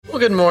Well,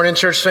 good morning,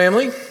 church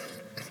family.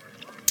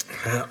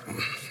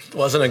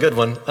 Wasn't a good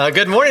one.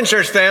 Good morning,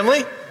 church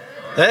family.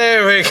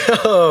 There we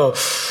go.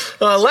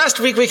 Last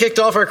week we kicked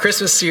off our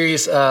Christmas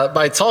series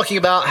by talking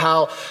about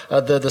how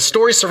the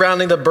story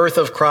surrounding the birth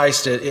of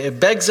Christ, it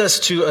begs us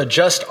to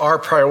adjust our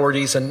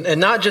priorities,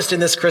 and not just in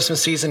this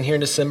Christmas season here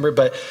in December,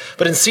 but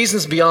in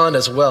seasons beyond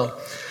as well.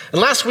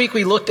 And last week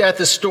we looked at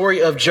the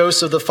story of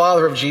Joseph, the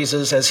father of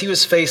Jesus, as he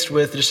was faced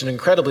with just an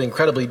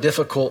incredibly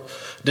difficult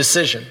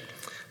decision.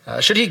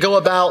 Should he go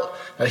about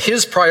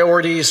his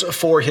priorities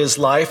for his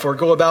life or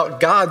go about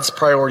God's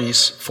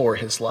priorities for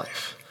his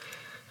life?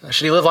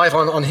 Should he live life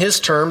on his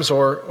terms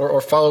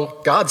or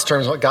follow God's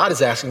terms, what God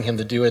is asking him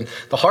to do? And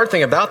the hard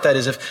thing about that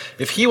is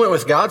if he went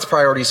with God's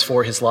priorities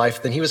for his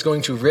life, then he was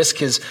going to risk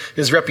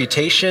his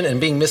reputation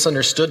and being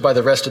misunderstood by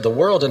the rest of the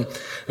world. And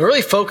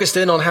really focused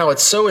in on how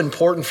it's so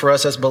important for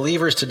us as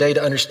believers today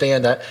to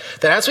understand that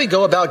as we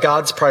go about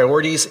God's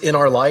priorities in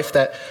our life,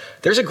 that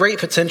there's a great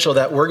potential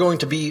that we're going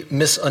to be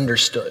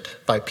misunderstood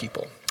by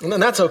people.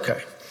 And that's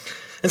okay.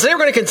 And today we're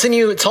going to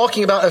continue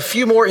talking about a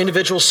few more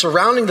individuals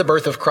surrounding the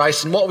birth of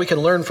Christ and what we can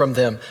learn from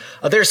them.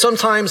 They're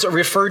sometimes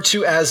referred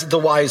to as the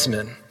wise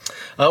men.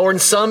 Or in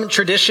some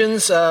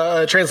translations,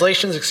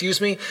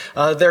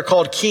 they're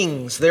called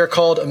kings. They're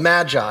called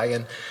magi.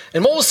 And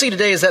what we'll see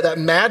today is that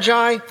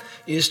magi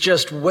is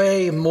just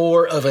way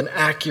more of an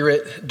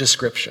accurate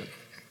description.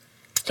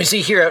 You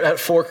see, here at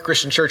Fork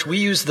Christian Church, we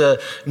use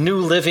the New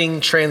Living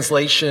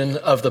Translation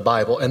of the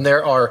Bible, and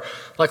there are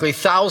likely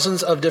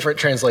thousands of different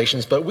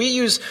translations, but we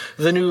use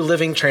the New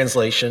Living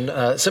Translation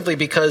simply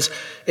because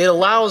it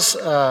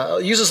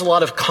uses a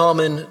lot of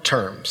common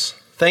terms,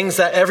 things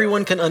that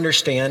everyone can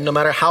understand no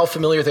matter how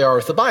familiar they are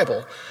with the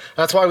Bible.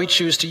 That's why we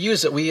choose to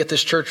use it. We at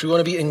this church, we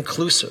want to be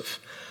inclusive.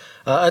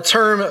 A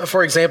term,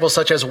 for example,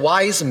 such as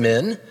wise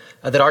men,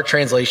 that our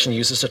translation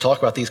uses to talk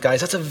about these guys,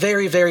 that's a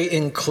very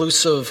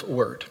inclusive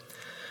word.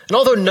 And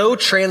although no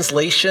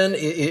translation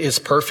is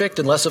perfect,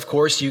 unless, of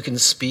course, you can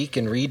speak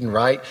and read and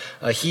write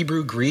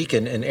Hebrew, Greek,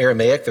 and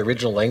Aramaic, the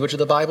original language of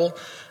the Bible,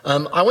 I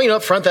want you to know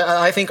up front that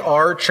I think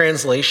our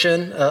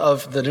translation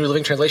of the New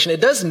Living Translation,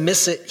 it does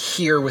miss it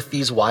here with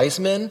these wise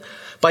men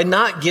by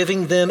not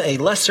giving them a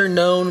lesser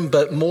known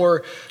but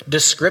more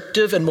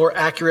descriptive and more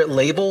accurate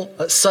label,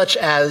 such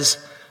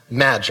as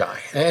magi.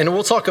 And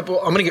we'll talk about,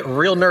 I'm going to get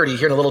real nerdy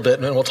here in a little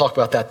bit, and we'll talk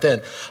about that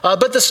then.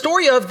 But the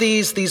story of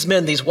these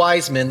men, these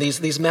wise men,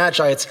 these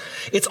magi,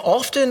 it's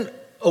often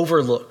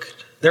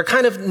overlooked. They're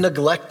kind of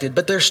neglected,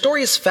 but their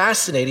story is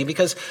fascinating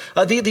because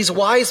these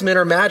wise men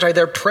or magi,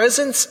 their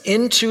presence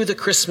into the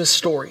Christmas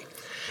story,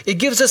 it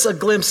gives us a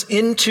glimpse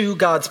into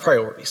God's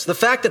priorities. The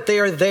fact that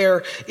they are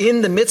there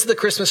in the midst of the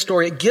Christmas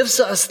story, it gives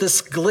us this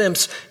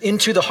glimpse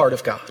into the heart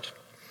of God.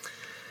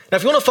 Now,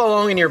 if you want to follow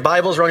along in your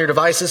Bibles or on your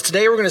devices,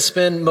 today we're going to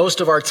spend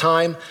most of our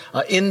time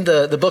in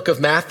the book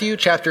of Matthew,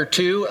 chapter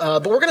 2.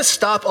 But we're going to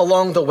stop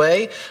along the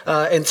way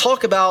and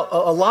talk about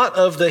a lot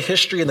of the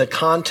history and the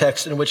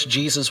context in which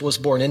Jesus was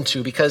born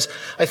into. Because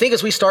I think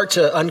as we start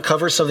to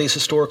uncover some of these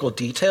historical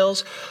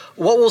details,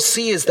 what we'll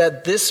see is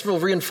that this will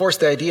reinforce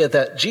the idea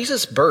that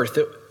Jesus' birth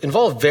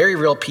involved very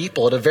real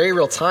people at a very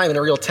real time in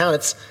a real town.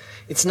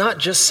 It's not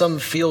just some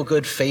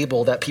feel-good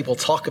fable that people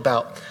talk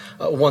about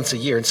once a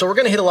year. And so we're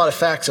going to hit a lot of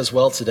facts as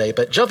well today.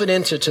 But jumping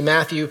into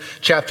Matthew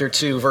chapter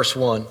 2, verse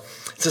 1.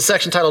 It's a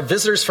section titled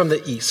Visitors from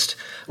the East.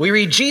 We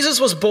read, Jesus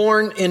was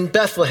born in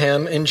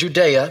Bethlehem in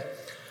Judea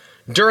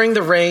during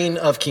the reign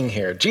of King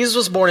Herod. Jesus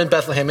was born in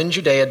Bethlehem in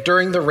Judea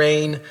during the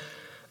reign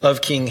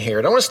of King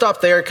Herod. I want to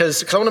stop there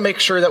because I want to make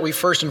sure that we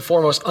first and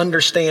foremost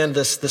understand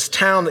this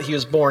town that he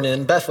was born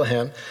in,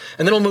 Bethlehem.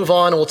 And then we'll move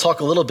on and we'll talk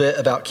a little bit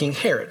about King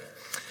Herod.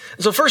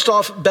 So first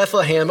off,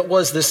 Bethlehem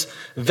was this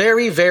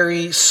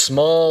very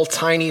small,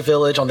 tiny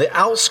village on the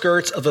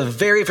outskirts of a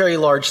very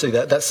large city.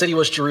 That city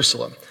was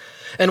Jerusalem.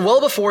 And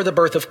well before the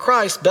birth of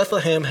Christ,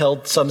 Bethlehem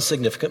held some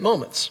significant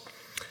moments.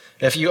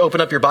 If you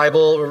open up your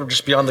Bible or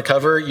just beyond the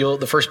cover,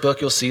 the first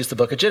book you'll see is the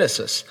book of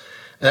Genesis.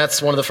 And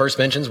that's one of the first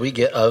mentions we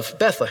get of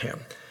Bethlehem.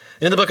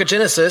 And in the book of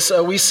Genesis,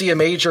 we see a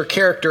major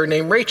character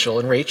named Rachel,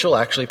 and Rachel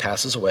actually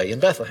passes away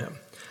in Bethlehem.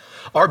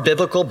 Our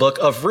biblical book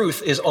of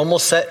Ruth is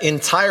almost set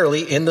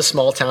entirely in the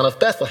small town of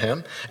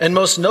Bethlehem, and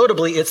most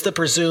notably, it's the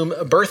presumed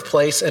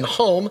birthplace and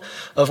home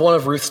of one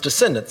of Ruth's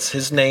descendants.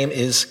 His name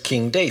is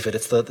King David.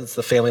 It's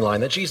the family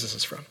line that Jesus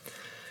is from.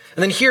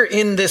 And then here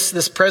in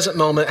this present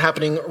moment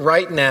happening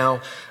right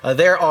now,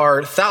 there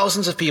are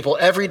thousands of people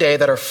every day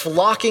that are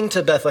flocking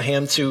to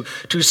Bethlehem to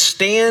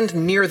stand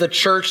near the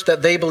church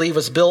that they believe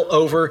was built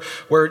over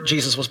where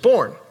Jesus was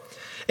born.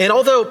 And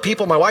although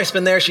my wife's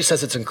been there, she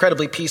says it's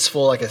incredibly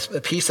peaceful, like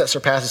a peace that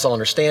surpasses all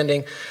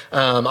understanding.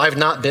 I've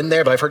not been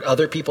there, but I've heard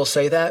other people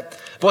say that.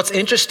 But what's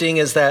interesting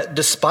is that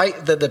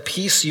despite the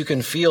peace you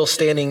can feel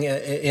standing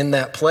in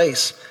that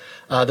place,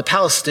 the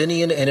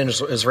Palestinian and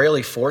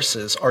Israeli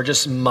forces are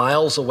just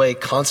miles away,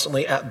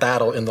 constantly at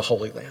battle in the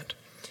Holy Land.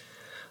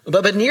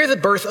 But near the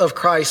birth of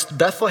Christ,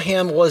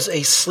 Bethlehem was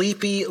a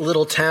sleepy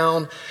little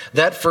town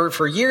that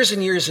for years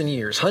and years and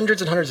years,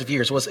 hundreds and hundreds of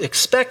years, was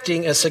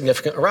expecting a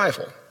significant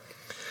arrival.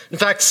 In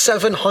fact,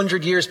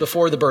 700 years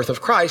before the birth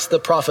of Christ, the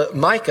prophet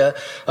Micah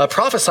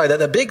prophesied that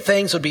the big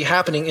things would be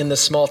happening in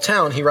this small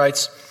town. He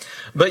writes,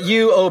 "But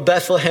you, O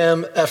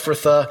Bethlehem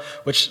Ephrathah,"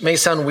 which may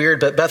sound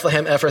weird, but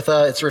Bethlehem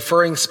Ephrathah, it's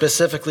referring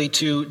specifically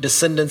to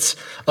descendants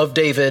of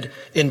David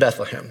in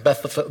Bethlehem.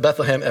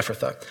 Bethlehem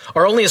Ephrathah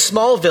are only a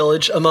small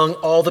village among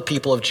all the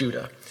people of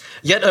Judah.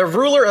 Yet a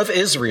ruler of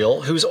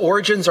Israel, whose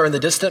origins are in the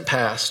distant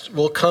past,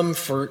 will come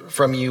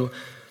from you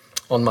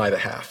on my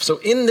behalf. So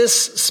in this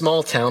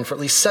small town, for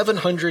at least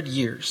 700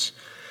 years,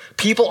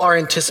 people are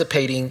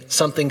anticipating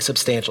something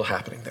substantial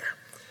happening there.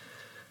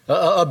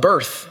 A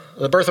birth,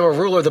 the birth of a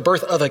ruler, the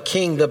birth of a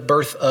king, the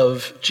birth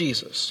of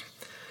Jesus.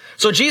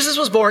 So Jesus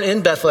was born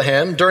in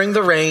Bethlehem during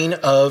the reign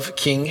of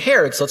King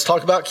Herod. So let's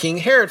talk about King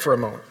Herod for a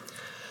moment.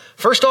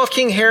 First off,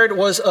 King Herod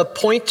was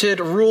appointed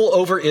rule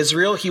over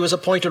Israel. He was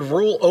appointed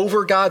rule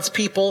over God's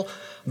people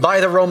by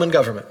the Roman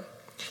government.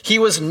 He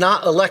was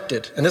not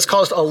elected, and this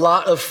caused a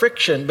lot of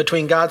friction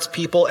between God's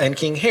people and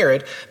King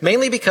Herod,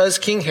 mainly because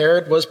King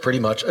Herod was pretty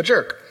much a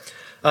jerk.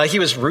 He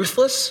was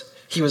ruthless.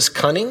 He was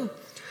cunning.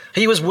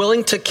 He was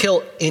willing to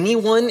kill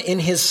anyone in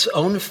his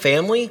own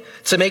family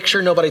to make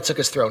sure nobody took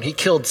his throne. He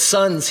killed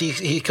sons,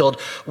 he killed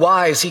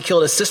wives, he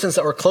killed assistants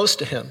that were close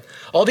to him,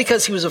 all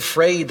because he was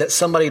afraid that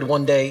somebody would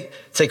one day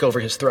take over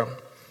his throne.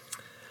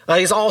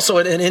 He's also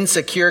an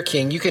insecure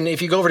king.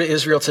 If you go over to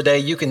Israel today,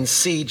 you can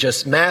see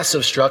just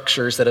massive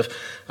structures that have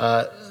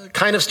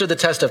kind of stood the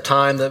test of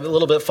time, a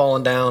little bit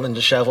fallen down and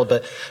disheveled,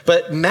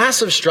 but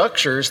massive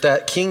structures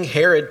that King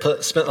Herod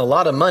spent a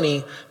lot of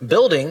money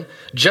building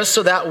just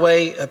so that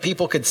way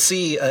people could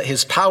see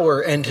his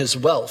power and his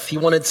wealth. He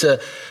wanted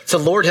to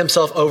lord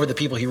himself over the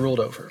people he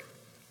ruled over.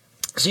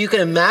 So you can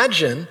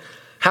imagine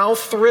how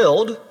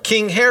thrilled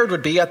King Herod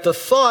would be at the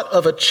thought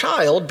of a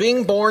child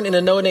being born in a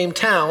no-name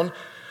town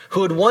who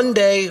would one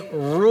day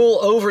rule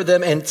over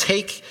them and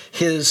take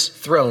his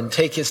throne,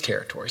 take his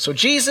territory. So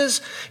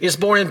Jesus is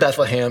born in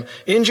Bethlehem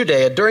in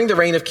Judea during the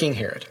reign of King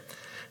Herod.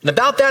 And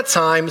about that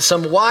time,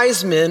 some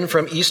wise men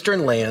from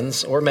eastern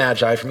lands, or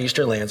magi from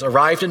eastern lands,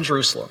 arrived in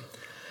Jerusalem.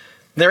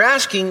 They're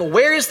asking,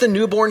 "Where is the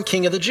newborn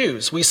king of the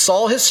Jews? We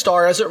saw his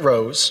star as it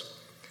rose,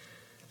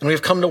 and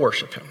we've come to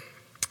worship him."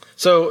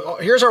 So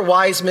here's our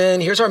wise men,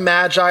 here's our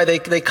magi.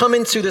 They come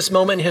into this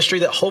moment in history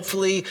that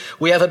hopefully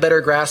we have a better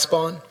grasp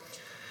on.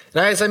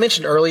 Now, as I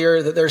mentioned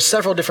earlier, that there are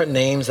several different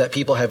names that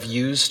people have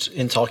used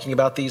in talking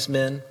about these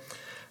men.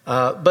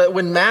 But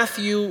when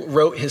Matthew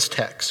wrote his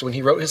text, when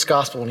he wrote his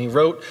gospel, when he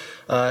wrote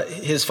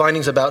his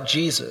findings about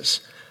Jesus,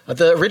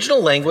 the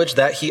original language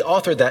that he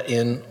authored that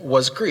in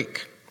was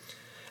Greek.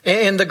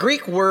 And the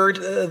Greek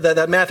word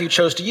that Matthew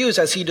chose to use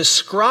as he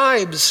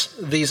describes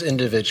these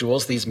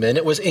individuals, these men,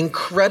 it was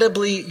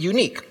incredibly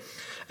unique.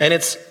 And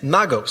it's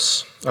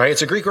magos. All right,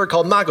 it's a Greek word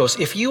called magos.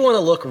 If you want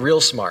to look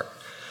real smart,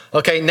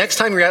 okay, next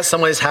time you're at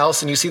somebody's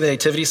house and you see the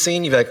nativity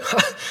scene, you're like,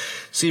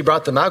 "So you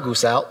brought the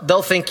magus out."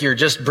 They'll think you're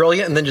just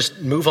brilliant and then just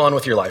move on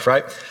with your life,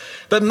 right?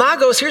 But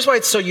magos, here's why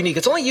it's so unique.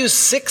 It's only used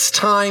 6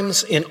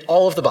 times in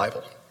all of the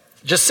Bible.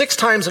 Just 6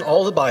 times in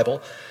all of the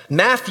Bible.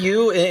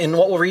 Matthew, in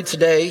what we'll read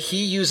today, he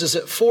uses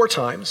it 4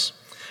 times.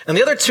 And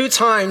the other 2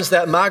 times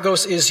that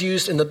magos is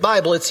used in the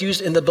Bible, it's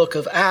used in the book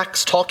of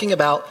Acts, talking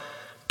about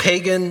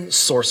pagan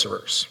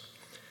sorcerers.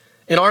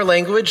 In our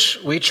language,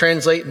 we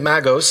translate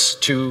magos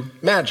to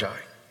magi.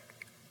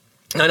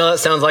 I know that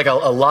sounds like a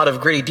lot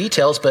of gritty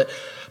details, but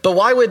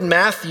why would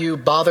Matthew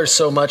bother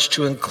so much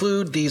to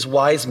include these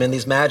wise men,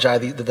 these magi,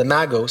 the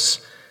magos,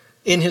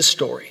 in his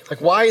story?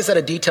 Like, why is that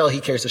a detail he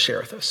cares to share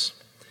with us?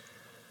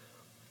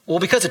 Well,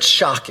 because it's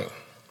shocking.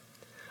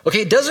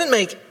 Okay, it doesn't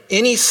make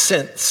any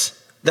sense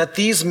that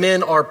these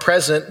men are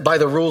present by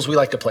the rules we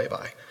like to play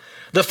by.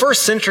 The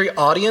first century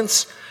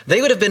audience,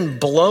 they would have been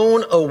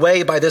blown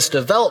away by this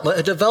development,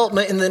 a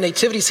development in the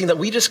nativity scene that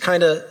we just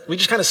kind of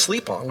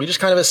sleep on. We just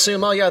kind of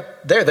assume, oh yeah,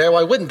 they're there.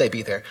 Why wouldn't they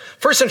be there?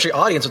 First century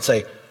audience would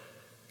say,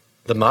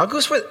 the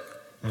magus,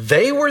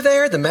 they were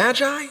there, the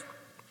magi?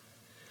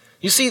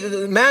 You see,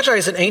 the magi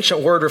is an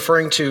ancient word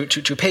referring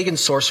to pagan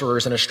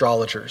sorcerers and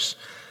astrologers.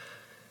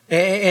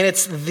 And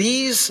it's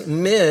these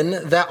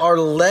men that are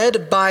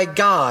led by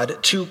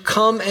God to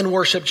come and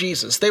worship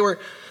Jesus.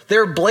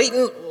 They're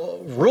blatant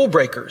rule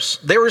breakers.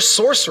 They were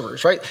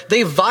sorcerers, right?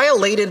 They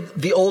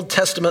violated the Old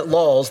Testament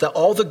laws that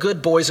all the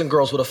good boys and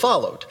girls would have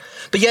followed.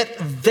 But yet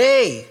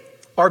they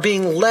are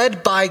being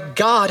led by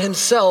God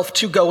himself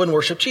to go and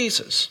worship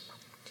Jesus.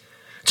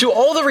 To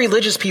all the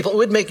religious people, it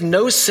would make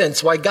no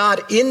sense why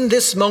God in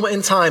this moment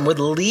in time would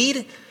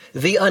lead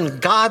the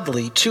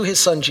ungodly to his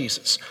son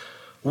Jesus,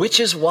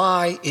 which is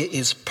why it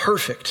is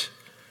perfect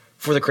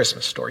for the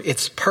Christmas story.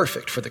 It's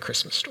perfect for the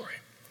Christmas story.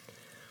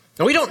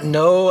 Now, we don't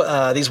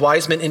know these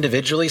wise men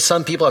individually.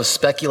 Some people have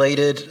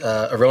speculated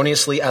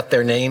erroneously at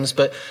their names,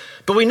 but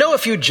we know a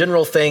few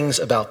general things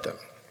about them.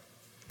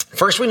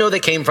 First, we know they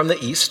came from the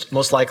east,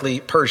 most likely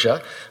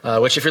Persia,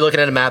 which if you're looking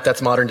at a map,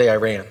 that's modern-day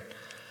Iran.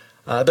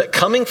 But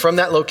coming from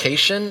that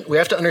location, we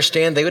have to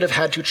understand they would have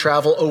had to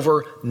travel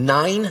over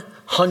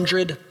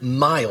 900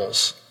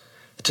 miles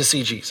to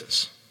see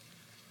Jesus.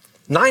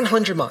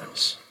 900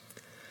 miles.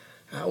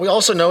 We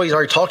also know, he's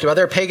already talked about,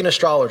 they're pagan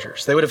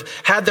astrologers. They would have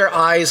had their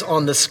eyes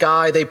on the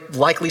sky. They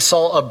likely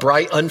saw a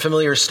bright,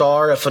 unfamiliar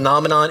star, a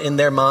phenomenon in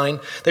their mind.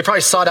 They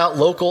probably sought out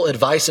local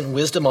advice and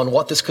wisdom on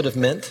what this could have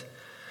meant.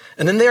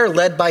 And then they are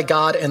led by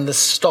God and the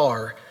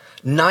star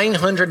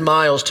 900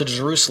 miles to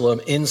Jerusalem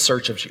in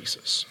search of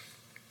Jesus.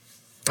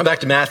 Back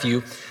to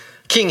Matthew.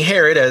 King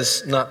Herod,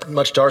 as not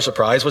much to our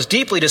surprise, was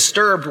deeply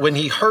disturbed when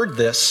he heard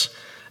this,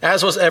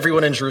 as was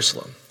everyone in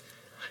Jerusalem.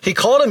 He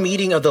called a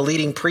meeting of the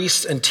leading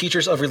priests and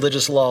teachers of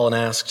religious law and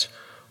asked,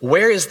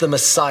 "Where is the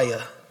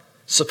Messiah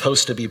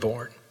supposed to be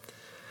born?"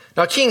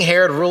 Now, King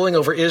Herod, ruling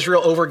over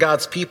Israel, over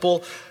God's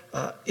people,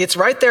 it's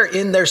right there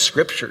in their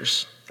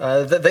scriptures.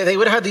 They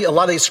would have had a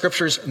lot of these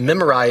scriptures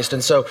memorized.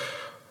 And so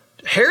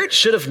Herod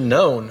should have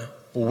known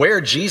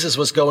where Jesus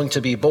was going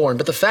to be born.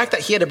 But the fact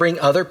that he had to bring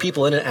other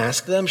people in and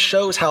ask them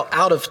shows how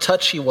out of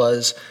touch he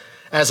was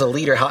as a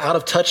leader, how out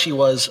of touch he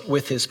was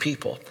with his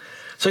people.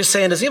 So he's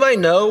saying, does anybody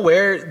know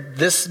where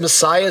this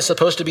Messiah is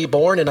supposed to be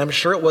born? And I'm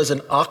sure it was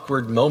an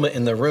awkward moment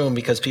in the room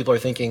because people are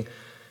thinking,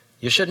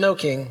 you should know,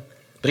 King.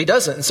 But he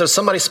doesn't. And so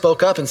somebody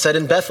spoke up and said,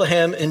 in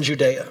Bethlehem in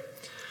Judea.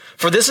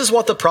 For this is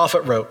what the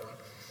prophet wrote.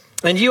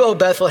 And you, O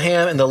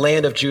Bethlehem, in the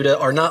land of Judah,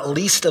 are not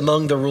least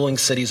among the ruling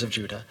cities of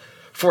Judah.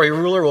 For a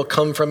ruler will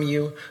come from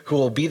you who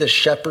will be the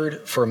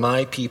shepherd for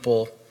my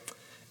people,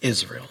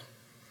 Israel.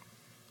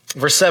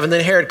 Verse 7,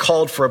 then Herod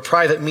called for a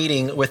private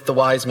meeting with the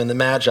wise men, the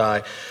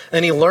Magi,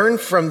 and he learned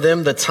from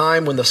them the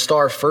time when the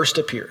star first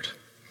appeared.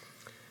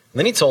 And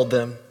then he told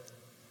them,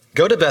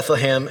 go to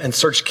Bethlehem and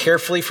search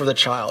carefully for the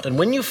child. And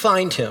when you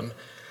find him,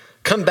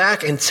 come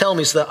back and tell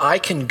me so that I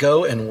can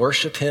go and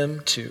worship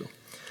him too.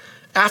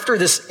 After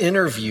this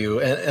interview,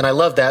 and I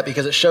love that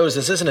because it shows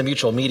this isn't a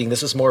mutual meeting,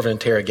 this is more of an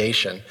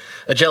interrogation.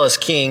 A jealous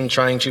king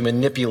trying to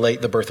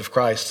manipulate the birth of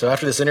Christ. So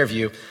after this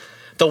interview,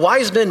 the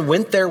wise men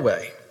went their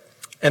way.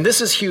 And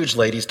this is huge,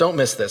 ladies, don't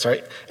miss this,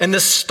 right? And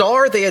the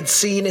star they had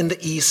seen in the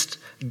east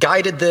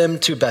guided them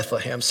to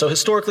Bethlehem. So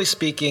historically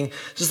speaking,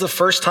 this is the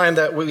first time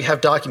that we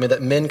have documented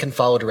that men can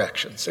follow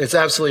directions. It's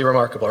absolutely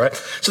remarkable, right?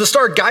 So the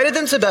star guided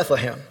them to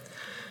Bethlehem.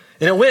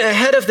 And it went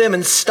ahead of them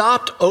and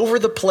stopped over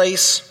the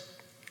place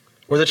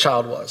where the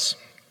child was.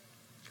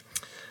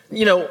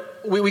 You know,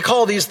 we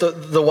call these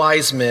the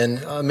wise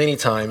men many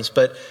times,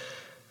 but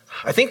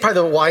I think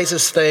probably the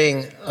wisest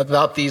thing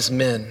about these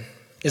men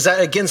is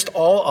that against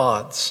all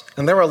odds,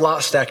 and there were a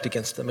lot stacked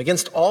against them,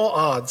 against all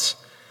odds,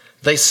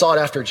 they sought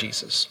after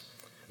Jesus.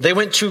 They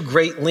went to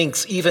great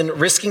lengths, even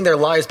risking their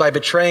lives by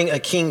betraying a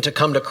king to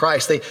come to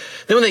Christ. Then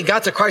when they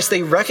got to Christ,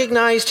 they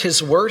recognized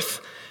his worth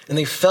and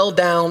they fell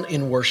down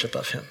in worship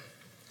of him.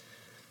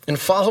 And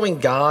following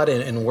God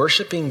and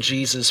worshiping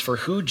Jesus for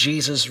who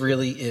Jesus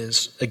really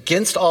is,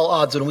 against all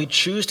odds, when we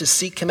choose to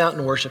seek him out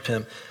and worship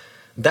him,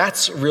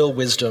 that's real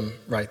wisdom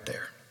right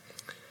there.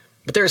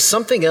 But there is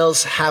something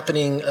else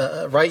happening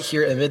right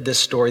here amid this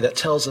story that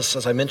tells us,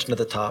 as I mentioned at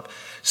the top,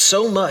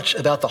 so much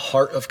about the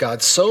heart of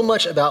God, so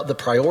much about the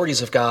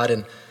priorities of God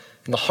and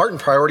the heart and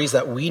priorities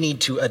that we need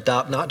to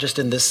adopt, not just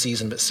in this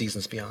season, but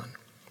seasons beyond.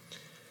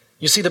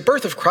 You see, the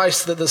birth of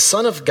Christ, the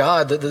Son of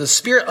God, the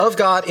Spirit of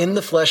God in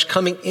the flesh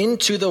coming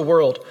into the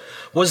world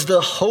was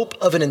the hope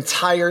of an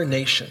entire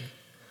nation.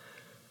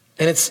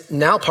 And it's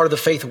now part of the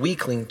faith we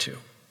cling to.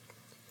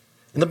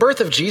 And the birth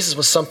of Jesus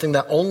was something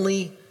that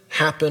only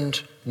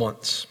happened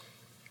once.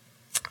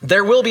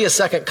 There will be a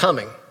second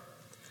coming,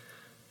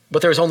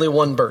 but there's only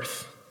one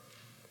birth.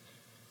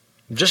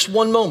 Just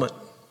one moment.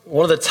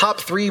 One of the top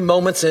 3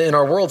 moments in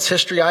our world's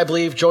history, I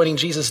believe, joining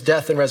Jesus'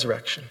 death and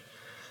resurrection.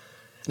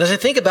 And as I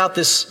think about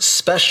this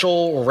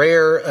special,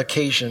 rare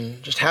occasion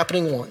just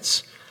happening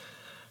once,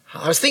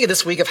 I was thinking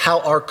this week of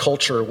how our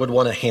culture would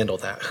want to handle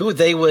that, who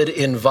they would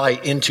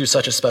invite into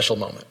such a special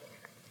moment.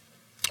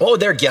 What would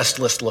their guest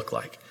list look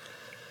like?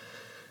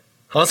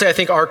 Honestly, I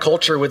think our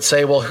culture would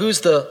say, well,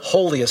 who's the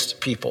holiest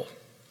people?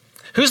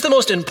 Who's the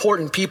most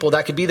important people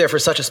that could be there for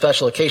such a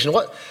special occasion?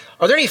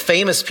 Are there any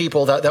famous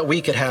people that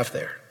we could have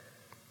there?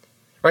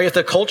 Right? If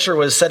the culture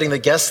was setting the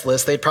guest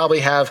list, they'd probably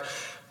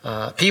have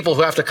people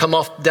who have to come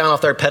down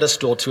off their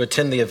pedestal to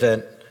attend the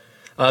event.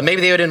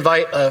 Maybe they would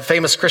invite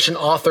famous Christian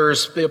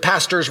authors,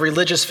 pastors,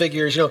 religious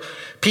figures,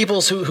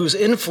 people whose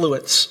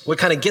influence would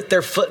kind of get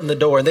their foot in the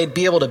door and they'd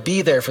be able to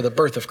be there for the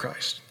birth of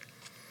Christ.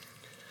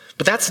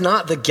 But that's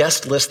not the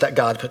guest list that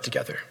God put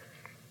together.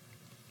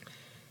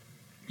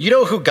 You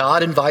know who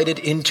God invited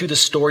into the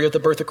story of the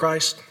birth of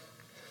Christ?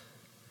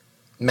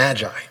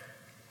 Magi.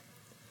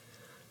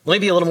 Let me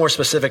be a little more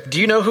specific.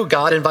 Do you know who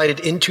God invited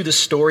into the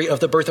story of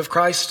the birth of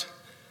Christ?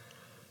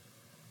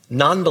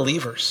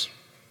 Non-believers.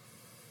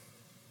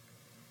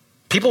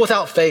 People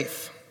without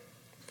faith.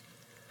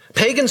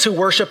 Pagans who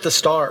worship the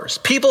stars.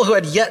 People who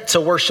had yet to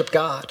worship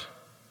God.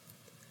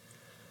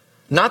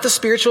 Not the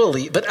spiritual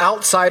elite, but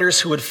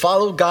outsiders who would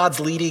follow God's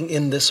leading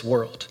in this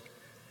world.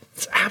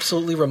 It's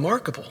absolutely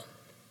remarkable.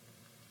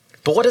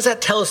 But what does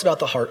that tell us about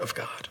the heart of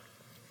God?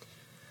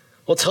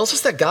 Well, it tells us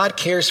that God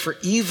cares for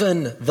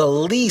even the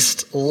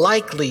least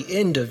likely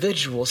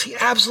individuals. He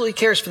absolutely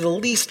cares for the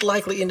least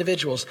likely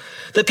individuals.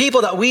 The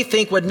people that we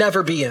think would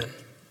never be in.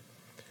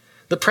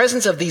 The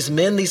presence of these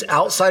men, these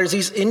outsiders,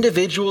 these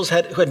individuals who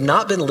had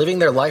not been living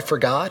their life for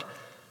God.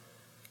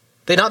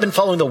 They'd not been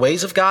following the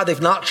ways of God. They've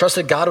not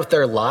trusted God with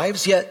their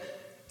lives. Yet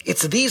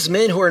it's these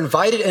men who are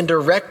invited and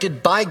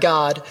directed by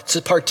God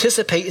to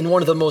participate in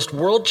one of the most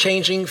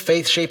world-changing,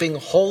 faith-shaping,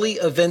 holy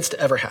events to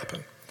ever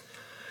happen.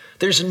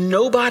 There's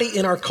nobody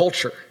in our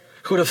culture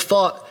who would have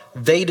thought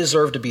they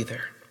deserved to be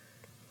there.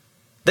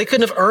 They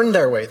couldn't have earned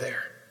their way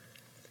there.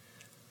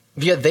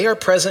 Yet they are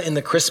present in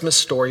the Christmas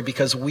story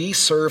because we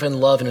serve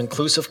and love an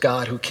inclusive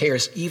God who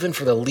cares even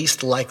for the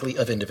least likely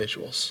of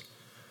individuals.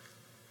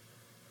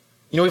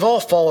 You know, we've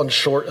all fallen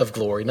short of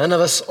glory. None of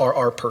us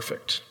are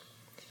perfect.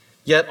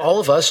 Yet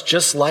all of us,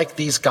 just like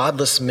these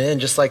godless men,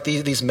 just like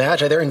these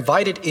magi, they're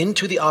invited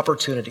into the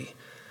opportunity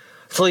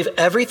to leave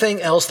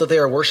everything else that they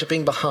are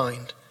worshiping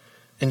behind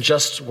and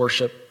just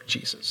worship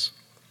Jesus.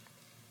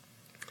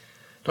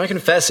 Now I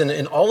confess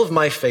in all of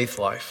my faith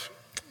life,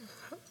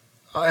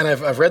 and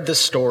I've read this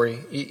story,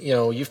 you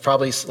know, you've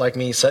probably, like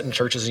me, sat in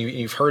churches and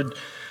you've heard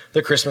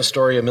the Christmas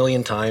story a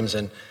million times,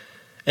 and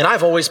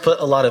I've always put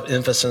a lot of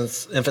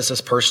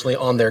emphasis personally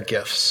on their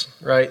gifts,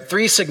 right?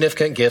 3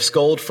 significant gifts: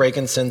 gold,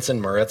 frankincense,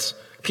 and myrrh.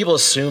 People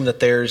assume that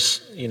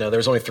there's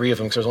only 3 of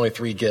them because there's only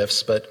 3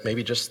 gifts, but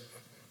maybe just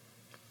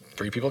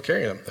 3 people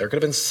carrying them. There could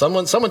have been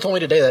someone told me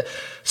today that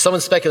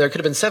someone speculated there could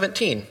have been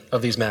 17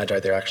 of these magi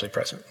there actually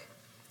present.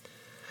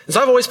 And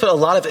so I've always put a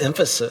lot of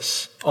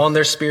emphasis on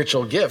their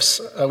spiritual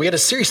gifts. We had a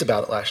series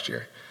about it last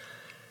year.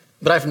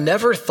 But I've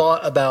never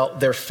thought about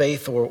their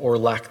faith or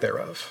lack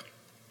thereof.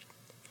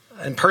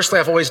 And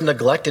personally, I've always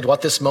neglected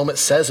what this moment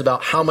says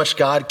about how much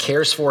God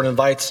cares for and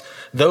invites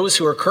those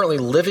who are currently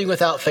living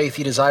without faith.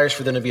 He desires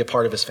for them to be a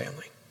part of his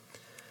family.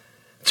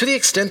 To the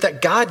extent that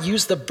God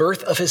used the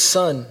birth of his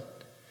son,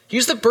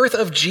 used the birth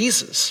of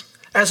Jesus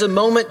as a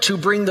moment to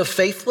bring the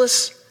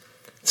faithless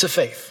to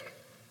faith.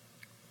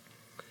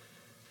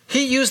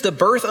 He used the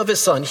birth of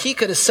his son. He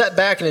could have sat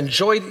back and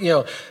enjoyed,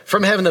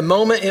 from heaven the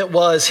moment it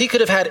was. He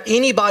could have had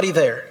anybody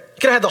there. He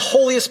could have had the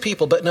holiest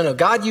people, but no.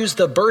 God used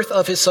the birth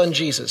of his son,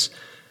 Jesus,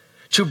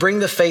 to bring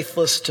the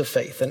faithless to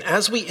faith. And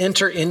as we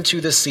enter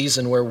into this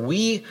season where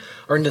we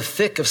are in the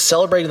thick of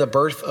celebrating the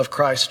birth of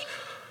Christ,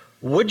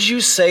 would you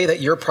say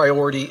that your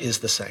priority is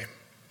the same?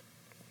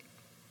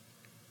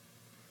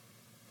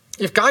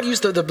 If God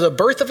used the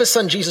birth of his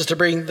son, Jesus, to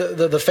bring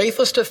the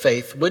faithless to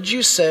faith, would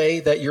you say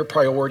that your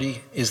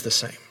priority is the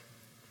same?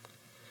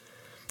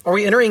 Are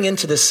we entering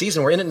into this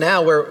season? We're in it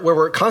now where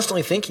we're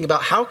constantly thinking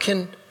about how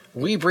can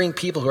we bring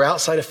people who are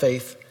outside of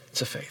faith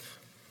to faith?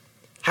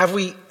 Have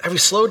we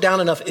slowed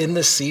down enough in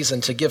this season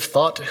to give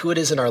thought to who it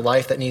is in our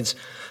life that needs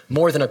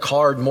more than a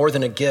card, more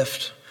than a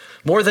gift,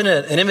 more than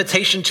an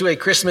invitation to a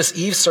Christmas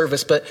Eve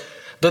service,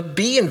 but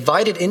be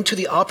invited into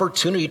the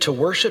opportunity to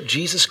worship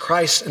Jesus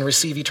Christ and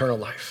receive eternal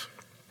life?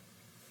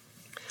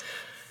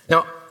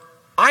 Now,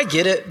 I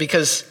get it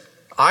because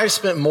I've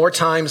spent more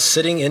time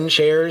sitting in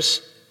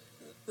chairs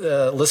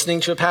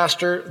listening to a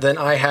pastor than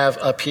I have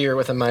up here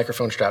with a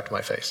microphone strapped to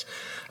my face.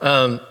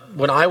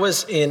 When I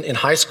was in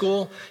high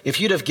school, if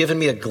you'd have given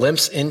me a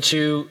glimpse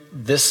into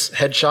this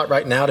headshot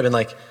right now, I'd have been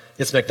like,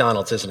 it's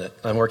McDonald's, isn't it?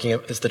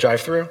 It's the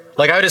drive-thru.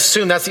 Like, I would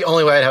assume that's the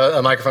only way I'd have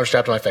a microphone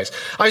strapped to my face.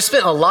 I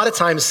spent a lot of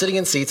time sitting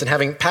in seats and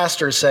having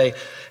pastors say,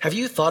 have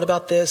you thought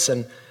about this?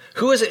 And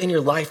who is it in your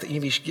life that you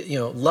need to be,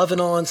 loving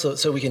on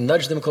so we can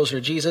nudge them closer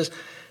to Jesus?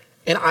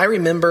 And I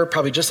remember,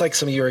 probably just like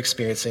some of you are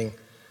experiencing,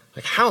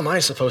 like, how am I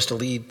supposed to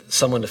lead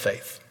someone to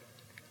faith?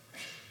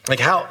 Like,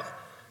 how?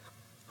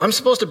 I'm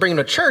supposed to bring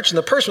them to church, and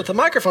the person with the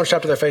microphone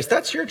strapped to their face,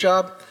 that's your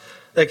job.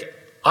 Like,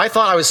 I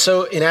thought I was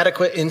so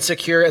inadequate,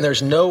 insecure, and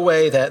there's no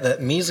way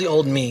that measly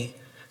old me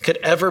could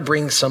ever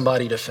bring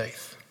somebody to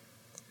faith.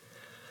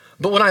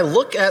 But when I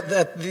look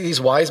at these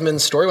wise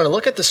men's story, when I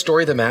look at the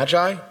story of the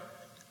Magi,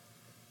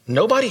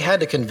 nobody had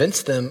to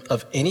convince them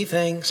of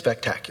anything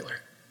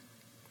spectacular.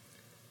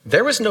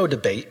 There was no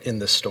debate in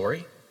this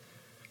story.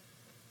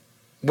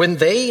 When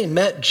they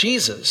met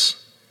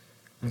Jesus,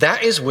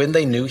 that is when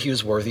they knew he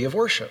was worthy of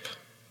worship.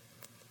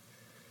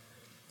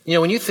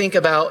 When you think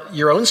about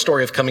your own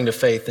story of coming to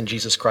faith in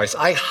Jesus Christ,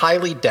 I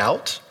highly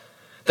doubt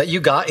that you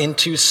got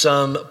into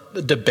some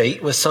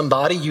debate with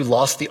somebody, you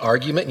lost the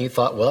argument, and you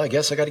thought, well, I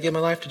guess I got to give my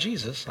life to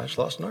Jesus. I just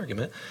lost an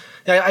argument.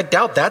 I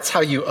doubt that's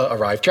how you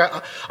arrived.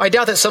 I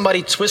doubt that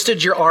somebody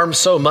twisted your arm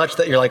so much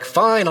that you're like,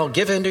 fine, I'll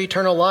give in to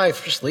eternal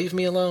life. Just leave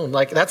me alone.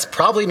 Like, that's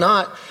probably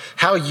not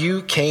how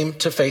you came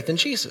to faith in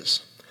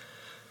Jesus.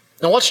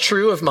 Now, what's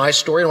true of my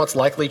story and what's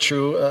likely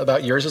true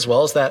about yours as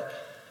well is that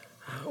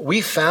we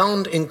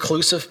found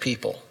inclusive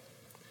people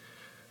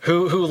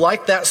who,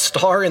 like that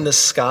star in the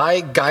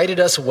sky, guided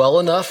us well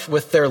enough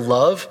with their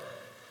love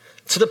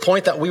to the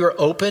point that we were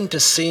open to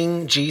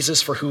seeing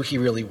Jesus for who he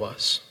really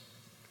was.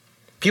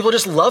 People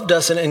just loved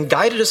us and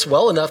guided us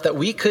well enough that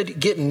we could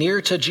get near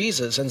to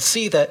Jesus and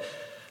see that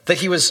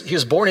he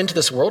was born into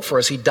this world for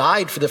us. He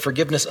died for the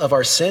forgiveness of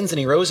our sins, and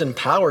he rose in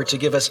power to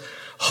give us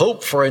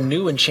hope for a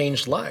new and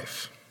changed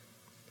life.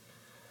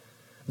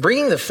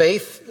 Bringing the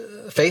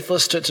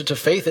faithless to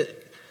faith,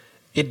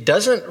 it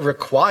doesn't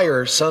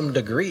require some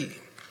degree.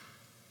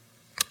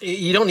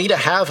 You don't need to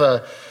have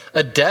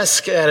a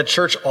desk at a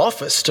church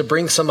office to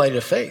bring somebody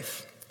to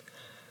faith.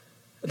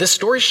 This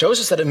story shows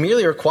us that it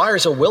merely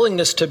requires a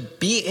willingness to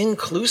be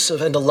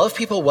inclusive and to love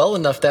people well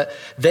enough that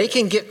they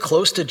can get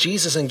close to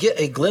Jesus and get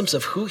a glimpse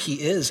of who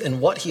he is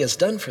and what he has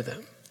done for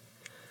them.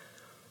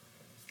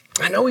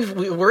 I know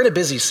we're in a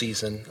busy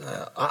season.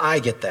 I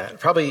get that.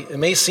 Probably it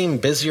may seem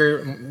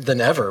busier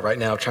than ever right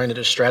now, trying to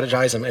just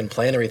strategize and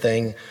plan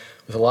everything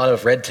with a lot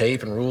of red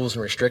tape and rules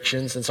and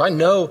restrictions. And so I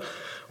know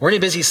we're in a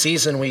busy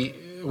season.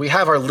 We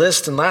have our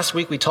list, and last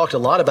week we talked a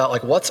lot about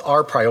like what's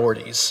our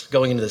priorities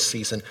going into this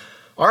season.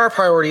 Are our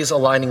priorities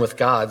aligning with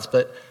God's?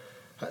 But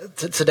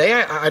today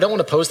I don't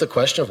want to pose the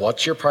question of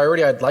what's your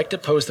priority. I'd like to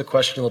pose the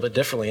question a little bit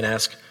differently and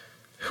ask,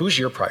 who's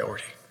your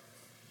priority?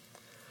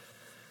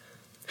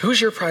 Who's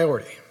your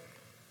priority?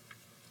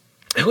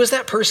 Who is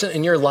that person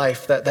in your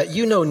life that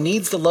you know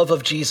needs the love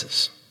of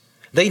Jesus?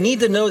 They need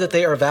to know that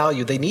they are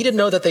valued. They need to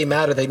know that they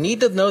matter. They need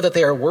to know that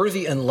they are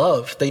worthy and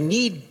loved. They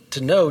need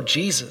to know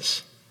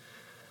Jesus.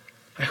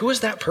 Who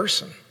is that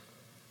person?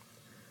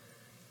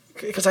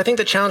 Because I think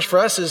the challenge for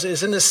us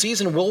is in this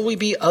season, will we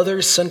be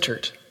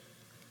others-centered?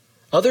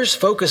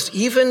 Others-focused,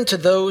 even to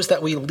those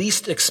that we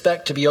least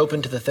expect to be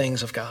open to the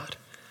things of God.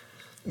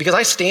 Because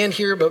I stand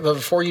here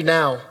before you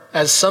now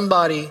as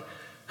somebody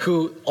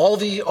who all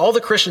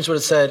the Christians would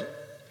have said,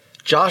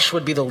 Josh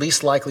would be the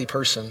least likely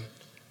person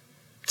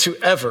to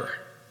ever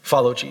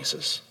follow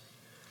Jesus.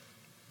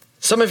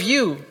 Some of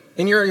you,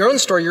 in your own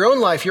story, your own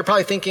life, you're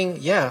probably thinking,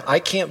 yeah, I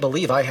can't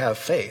believe I have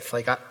faith.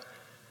 When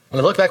I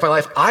look back at my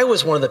life, I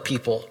was one of the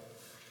people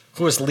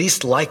who was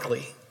least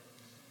likely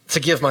to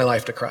give my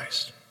life to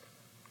Christ.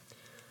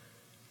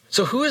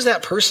 So who is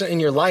that person in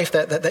your life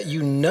that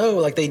you know,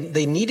 like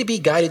they need to be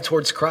guided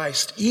towards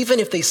Christ, even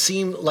if they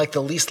seem like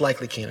the least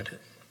likely candidate?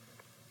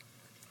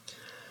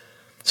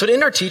 So to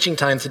end our teaching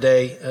time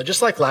today,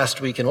 just like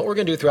last week and what we're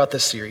going to do throughout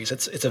this series,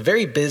 it's a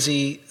very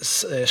busy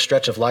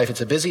stretch of life.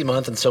 It's a busy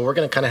month, and so we're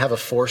going to kind of have a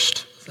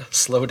forced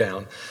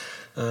slowdown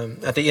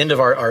at the end of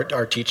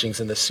our teachings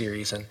in this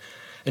series. And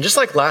just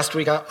like last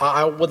week,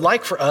 I would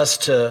like for us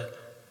to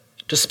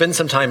spend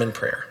some time in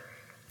prayer.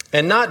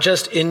 And not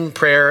just in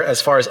prayer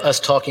as far as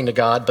us talking to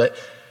God, but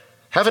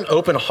have an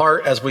open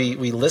heart as we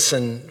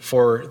listen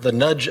for the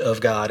nudge of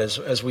God,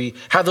 as we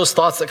have those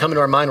thoughts that come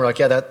into our mind. We're like,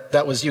 yeah,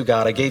 that was you,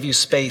 God. I gave you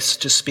space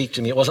to speak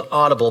to me. It wasn't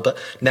audible, but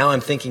now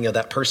I'm thinking of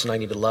that person I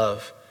need to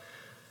love.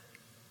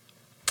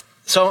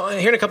 So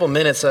here in a couple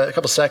minutes, a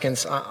couple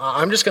seconds,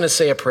 I'm just going to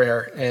say a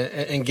prayer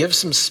and give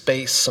some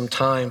space, some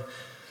time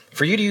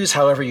for you to use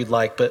however you'd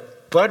like.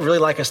 But what I'd really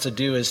like us to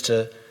do is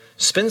to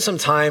spend some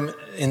time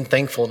in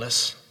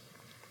thankfulness.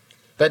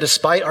 That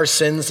despite our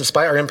sins,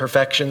 despite our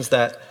imperfections,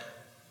 that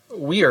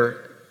we are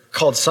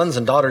called sons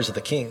and daughters of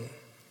the King,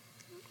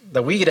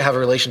 that we get to have a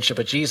relationship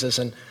with Jesus.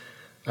 And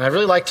I'd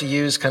really like to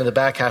use kind of the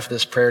back half of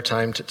this prayer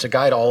time to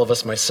guide all of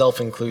us,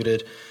 myself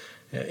included,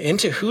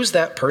 into who's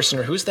that person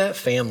or who's that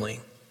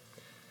family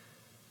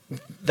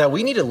that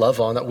we need to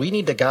love on, that we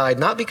need to guide,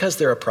 not because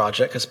they're a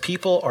project, because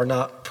people are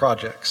not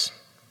projects.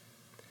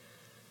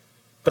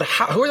 But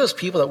who are those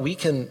people that we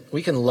can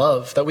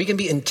love, that we can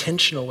be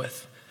intentional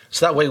with?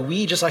 So that way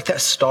we, just like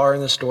that star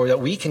in the story, that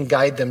we can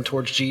guide them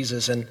towards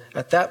Jesus. And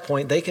at that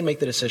point, they can make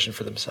the decision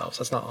for themselves.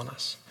 That's not on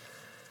us.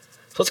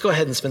 So let's go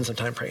ahead and spend some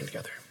time praying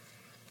together.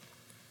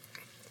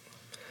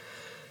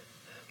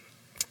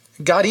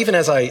 God, even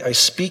as I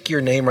speak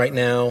your name right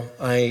now,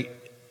 I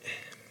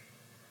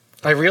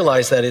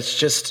realize that it's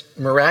just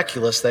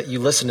miraculous that you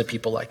listen to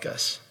people like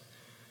us.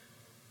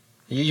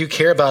 You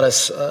care about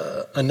us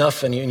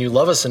enough and you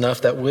love us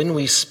enough that when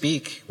we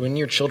speak, when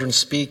your children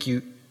speak,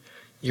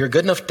 you're a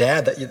good enough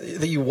dad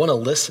that you want to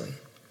listen.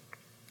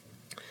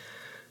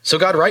 So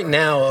God, right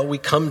now we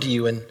come to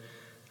you and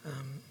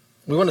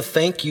we want to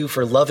thank you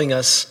for loving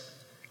us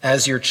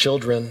as your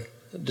children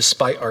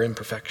despite our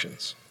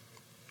imperfections.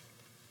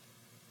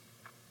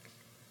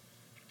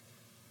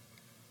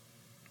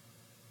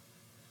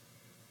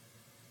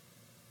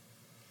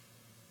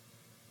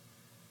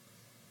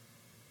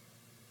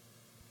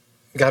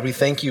 God, we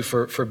thank you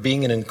for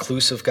being an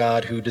inclusive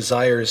God who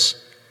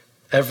desires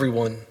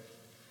everyone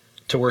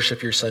to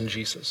worship your son,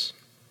 Jesus.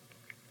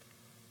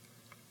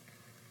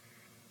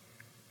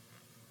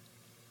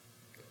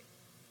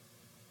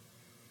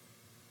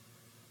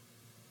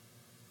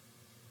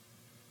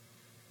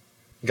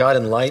 God,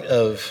 in light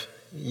of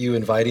you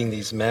inviting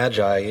these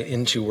magi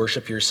in to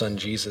worship your son,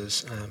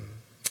 Jesus,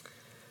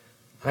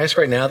 I ask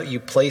right now that you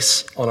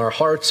place on our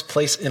hearts,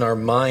 place in our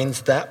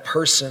minds that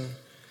person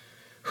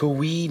who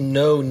we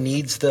know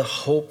needs the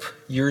hope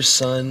your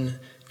son,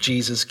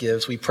 Jesus,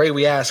 gives. We pray,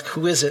 we ask,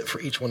 who is it for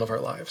each one of our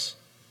lives?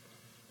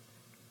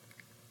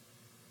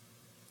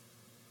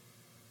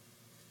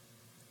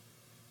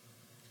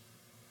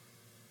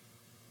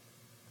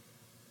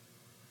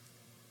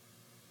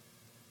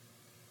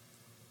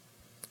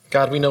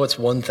 God, we know it's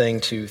one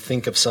thing to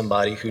think of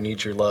somebody who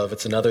needs your love.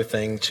 It's another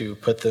thing to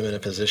put them in a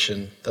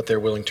position that they're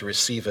willing to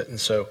receive it. And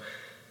so,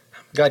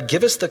 God,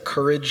 give us the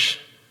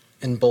courage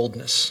and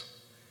boldness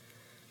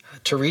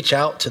to reach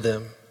out to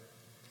them,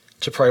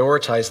 to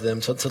prioritize them,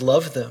 to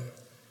love them,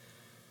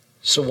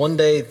 so one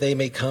day they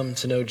may come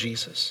to know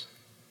Jesus.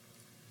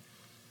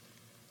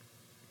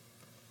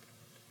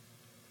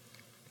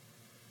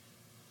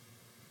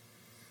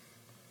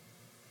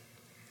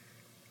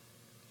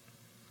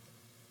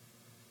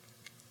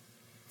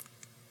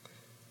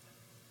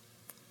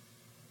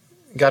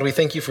 God, we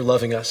thank you for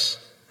loving us.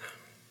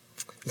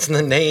 It's in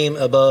the name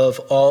above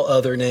all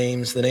other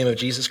names, the name of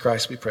Jesus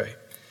Christ, we pray.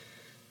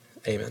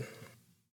 Amen.